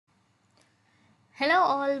Hello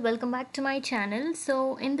all, welcome back to my channel.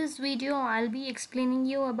 So in this video I'll be explaining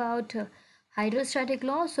you about hydrostatic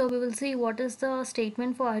law. So we will see what is the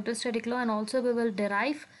statement for hydrostatic law, and also we will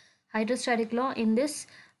derive hydrostatic law in this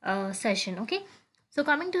session. Okay, so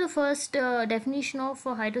coming to the first definition of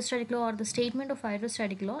hydrostatic law, or the statement of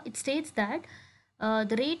hydrostatic law, it states that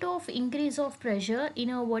the rate of increase of pressure in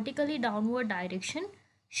a vertically downward direction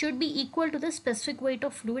should be equal to the specific weight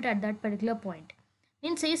of fluid at that particular point.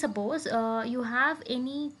 Means, say suppose you have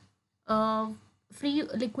any uh, free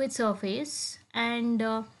liquid surface, and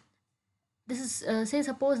this is say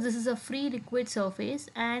suppose this is a free liquid surface,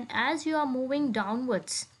 and as you are moving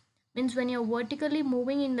downwards, means when you're vertically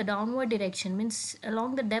moving in the downward direction, means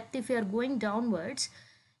along the depth, if you are going downwards,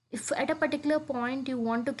 if at a particular point you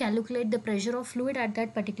want to calculate the pressure of fluid at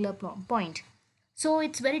that particular point, so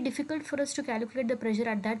it's very difficult for us to calculate the pressure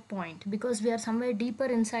at that point because we are somewhere deeper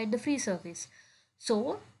inside the free surface.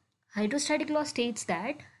 So hydrostatic law states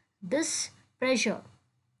that this pressure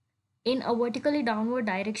in a vertically downward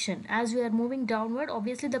direction, as we are moving downward,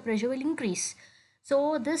 obviously the pressure will increase.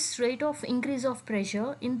 So this rate of increase of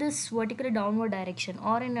pressure in this vertically downward direction,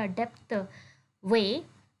 or in a depth way,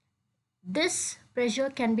 this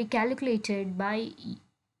pressure can be calculated by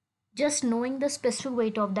just knowing the specific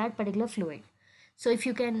weight of that particular fluid. So if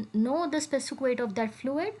you can know the specific weight of that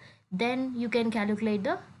fluid, then you can calculate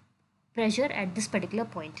the pressure at this particular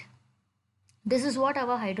point. This is what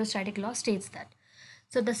our hydrostatic law states that.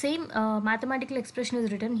 So the same mathematical expression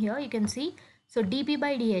is written here. You can see, so dp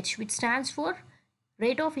by dh, which stands for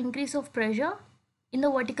rate of increase of pressure in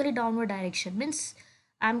the vertically downward direction, means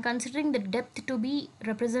I am considering the depth to be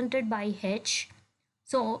represented by h.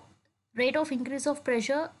 So rate of increase of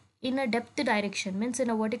pressure in a depth direction, means in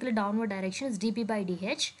a vertically downward direction, is dp by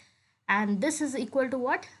dh, and this is equal to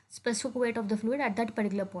what? Specific weight of the fluid at that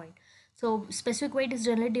particular point. So specific weight is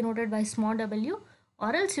generally denoted by small w,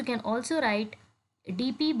 or else you can also write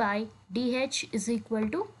dp by dh is equal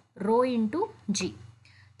to rho into g.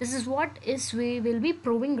 This is what is we will be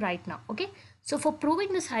proving right now. Okay, so for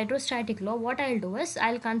proving this hydrostatic law, what I'll do is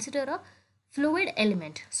I'll consider a fluid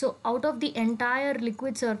element. So out of the entire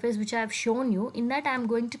liquid surface which I have shown you, in that I am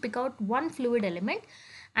going to pick out one fluid element,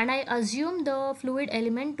 and I assume the fluid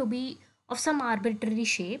element to be of some arbitrary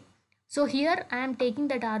shape. So here I am taking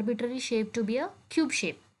that arbitrary shape to be a cube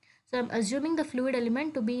shape. So I'm assuming the fluid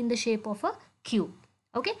element to be in the shape of a cube.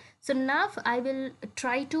 Okay, so now I will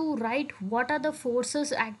try to write what are the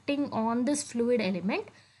forces acting on this fluid element,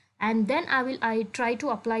 and then I try to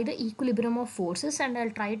apply the equilibrium of forces, and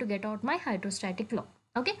I'll try to get out my hydrostatic law.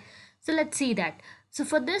 Okay, so let's see that. So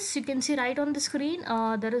for this, you can see right on the screen,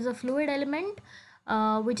 there is a fluid element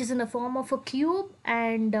which is in the form of a cube,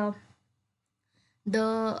 and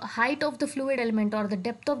the height of the fluid element, or the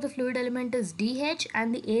depth of the fluid element, is dh,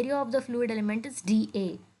 and the area of the fluid element is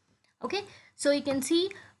dA. Okay, so you can see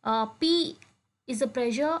P is the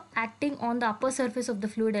pressure acting on the upper surface of the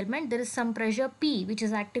fluid element. There is some pressure P which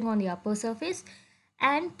is acting on the upper surface,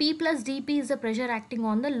 and P plus dP is the pressure acting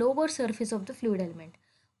on the lower surface of the fluid element.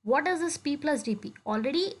 What is this P plus dP?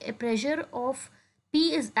 Already a pressure of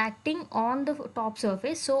P is acting on the top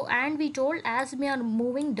surface. So, and we told as we are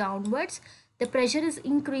moving downwards, the pressure is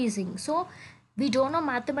increasing. So we don't know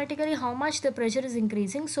mathematically how much the pressure is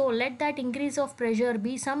increasing. So let that increase of pressure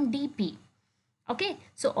be some dP. Okay,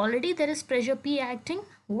 so already there is pressure P acting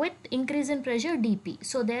with increase in pressure dP.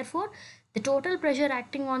 So therefore the total pressure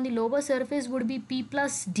acting on the lower surface would be P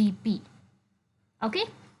plus dP. Okay,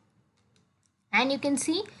 and you can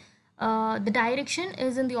see the direction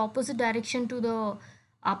is in the opposite direction to the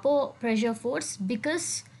upper pressure force,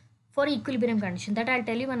 because for equilibrium condition, that I'll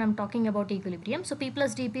tell you when I'm talking about equilibrium. So P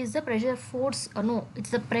plus dP is the pressure force, no,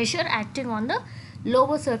 it's the pressure acting on the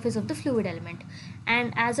lower surface of the fluid element,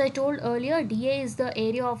 and as I told earlier, dA is the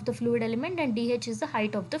area of the fluid element, and dH is the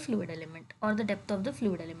height of the fluid element, or the depth of the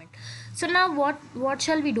fluid element. So now what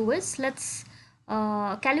shall we do is, let's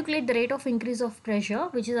calculate the rate of increase of pressure,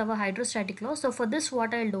 which is our hydrostatic law. So for this,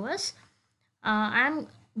 what I'll do is I'm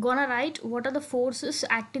gonna write what are the forces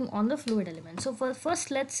acting on the fluid element. So for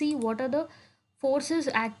first, let's see what are the forces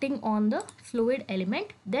acting on the fluid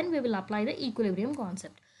element, then we will apply the equilibrium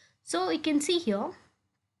concept. So you can see here,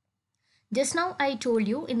 just now I told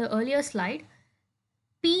you in the earlier slide,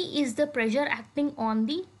 P is the pressure acting on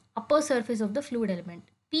the upper surface of the fluid element.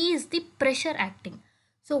 P is the pressure acting.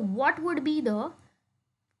 So what would be the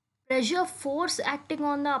pressure force acting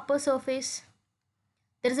on the upper surface?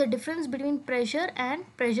 There is a difference between pressure and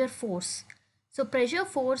pressure force. So pressure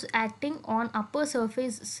force acting on upper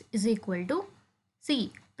surface is equal to,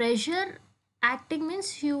 see, pressure acting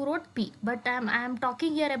means you wrote P, but I am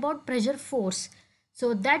talking here about pressure force.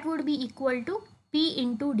 So that would be equal to P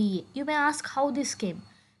into dA. You may ask how this came.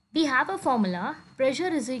 We have a formula, pressure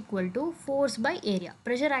is equal to force by area.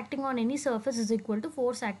 Pressure acting on any surface is equal to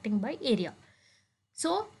force acting by area.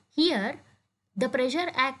 So here the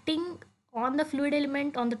pressure acting on the fluid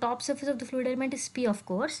element, on the top surface of the fluid element is P, of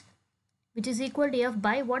course, which is equal to F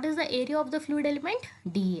by what is the area of the fluid element?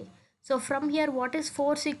 dA. So from here what is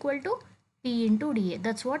force equal to? P into dA.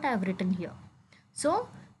 That's what I have written here. So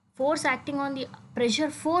force acting on the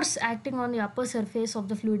force acting on the upper surface of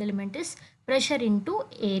the fluid element is pressure into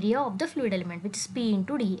area of the fluid element, which is P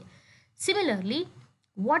into dA. Similarly,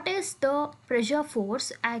 what is the pressure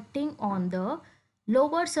force acting on the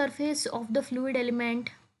lower surface of the fluid element?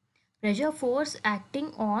 Pressure force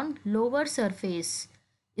acting on lower surface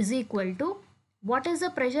is equal to, what is the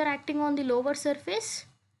pressure acting on the lower surface?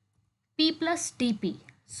 P plus dP.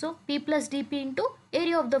 So P plus dP into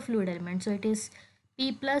area of the fluid element. So it is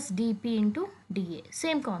P plus dP into dA.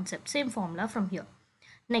 Same concept, same formula from here.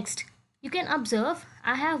 Next, you can observe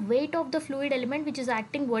I have weight of the fluid element which is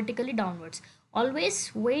acting vertically downwards.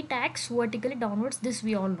 Always weight acts vertically downwards, this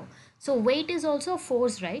we all know. So weight is also a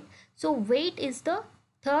force, right? So weight is the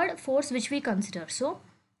third force which we consider. So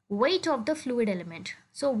weight of the fluid element.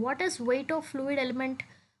 So what is weight of fluid element?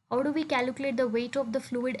 How do we calculate the weight of the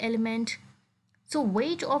fluid element? So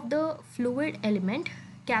weight of the fluid element,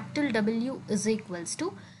 capital W, is equals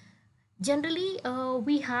to, generally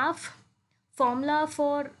we have formula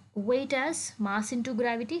for weight as mass into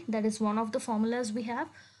gravity. That is one of the formulas we have,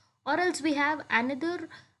 or else we have another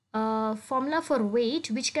formula for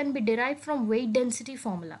weight which can be derived from weight density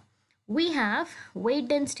formula. We have weight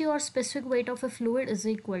density or specific weight of a fluid is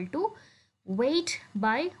equal to weight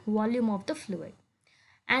by volume of the fluid.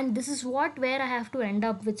 And this is where I have to end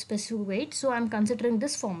up with specific weight. So I'm considering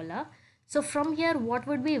this formula. So from here, what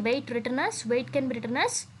would be weight written as? Weight can be written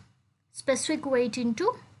as specific weight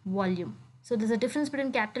into volume. So there's a difference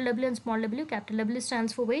between capital W and small w. Capital W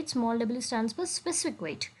stands for weight, small w stands for specific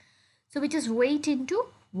weight. So which is weight into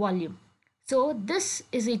volume. So this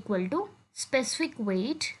is equal to specific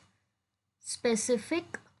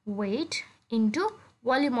weight into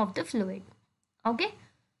volume of the fluid. Okay,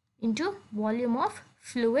 into volume of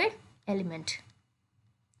fluid element.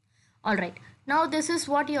 All right, now this is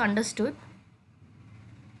what you understood.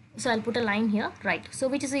 So I'll put a line here, right? So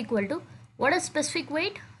which is equal to, what is specific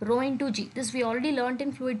weight? Rho into G. This we already learnt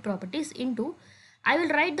in fluid properties. Into, I will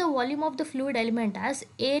write the volume of the fluid element as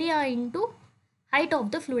area into height of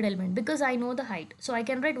the fluid element, because I know the height. So I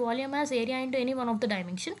can write volume as area into any one of the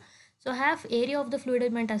dimension. So I have area of the fluid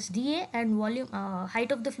element as dA and volume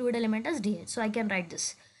height of the fluid element as dH. So I can write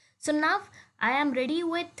this. So now I am ready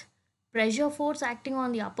with pressure force acting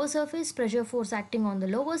on the upper surface, pressure force acting on the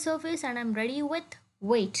lower surface, and I'm ready with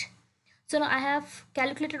weight. So now I have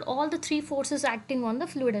calculated all the three forces acting on the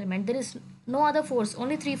fluid element. There is no other force,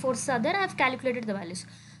 only three forces are there. I have calculated the values.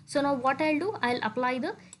 So now what I'll do, I'll apply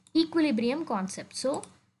the equilibrium concept. So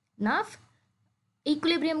now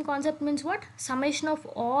equilibrium concept means what? Summation of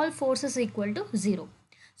all forces equal to 0.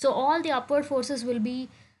 So all the upward forces will be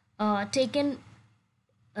taken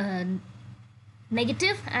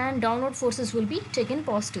negative and downward forces will be taken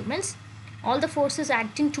positive. Means all the forces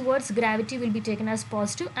acting towards gravity will be taken as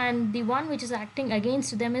positive and the one which is acting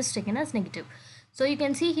against them is taken as negative. So you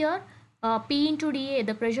can see here P into dA,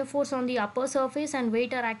 the pressure force on the upper surface and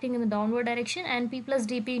weight are acting in the downward direction, and P plus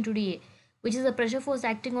dP into dA, which is the pressure force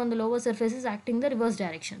acting on the lower surface, is acting in the reverse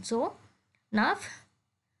direction. So now,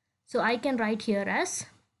 so I can write here as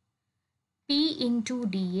P into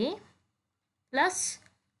dA plus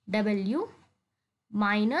W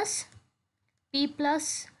minus P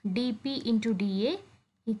plus dP into dA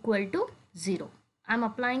equal to 0. I am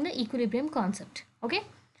applying the equilibrium concept. Okay.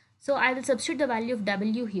 So I will substitute the value of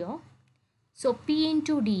W here. So P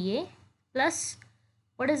into dA plus,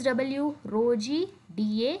 what is W? Rho G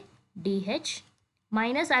dA dH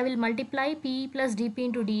minus, I will multiply P plus dP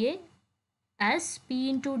into dA as P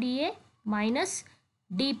into dA minus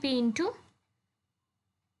dP into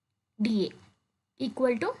dA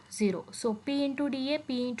equal to 0. So P into dA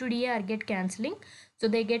are get cancelling. So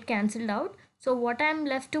they get cancelled out. So what I am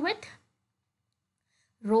left with?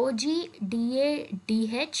 Rho G dA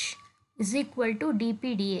dH is equal to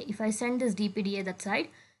dP dA. If I send this dP dA that side,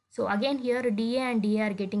 so again here dA and dA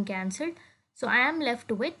are getting cancelled. So I am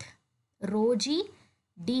left with rho G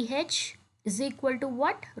dH is equal to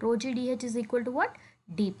what? Rho G dH is equal to what?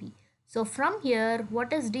 dP. So from here,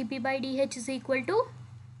 what is dP by dH is equal to?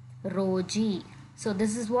 Rho G. So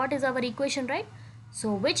this is what is our equation, right?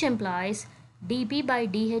 So which implies dP by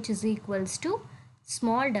dH is equals to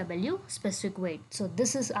small w specific weight. So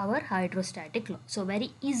this is our hydrostatic law. So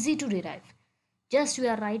very easy to derive. Just we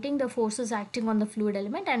are writing the forces acting on the fluid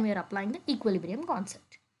element and we are applying the equilibrium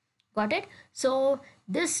concept. Got it? So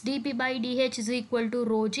this dp by dh is equal to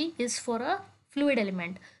rho g is for a fluid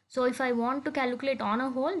element. So if I want to calculate on a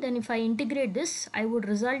whole, then if I integrate this, I would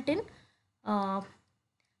result in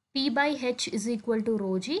P by h is equal to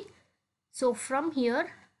rho g. So from here,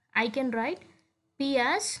 I can write P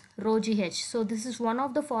as rho gh. So this is one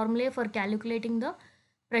of the formulae for calculating the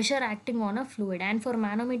pressure acting on a fluid. And for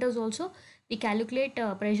manometers also, we calculate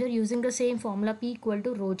pressure using the same formula P equal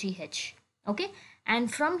to rho gh. Okay.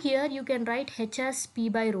 And from here, you can write h as P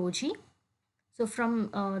by rho g. So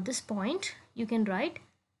from this point, you can write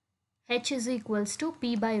h is equals to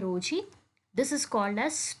P by rho g. This is called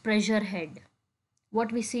as pressure head,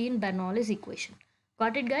 what we see in Bernoulli's equation.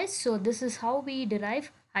 Got it, guys? So this is how we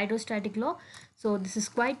derive hydrostatic law. So this is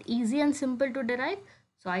quite easy and simple to derive.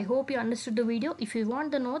 So I hope you understood the video. If you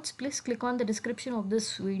want the notes, please click on the description of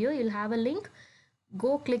this video. You'll have a link.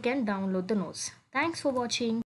 Go click and download the notes. Thanks for watching.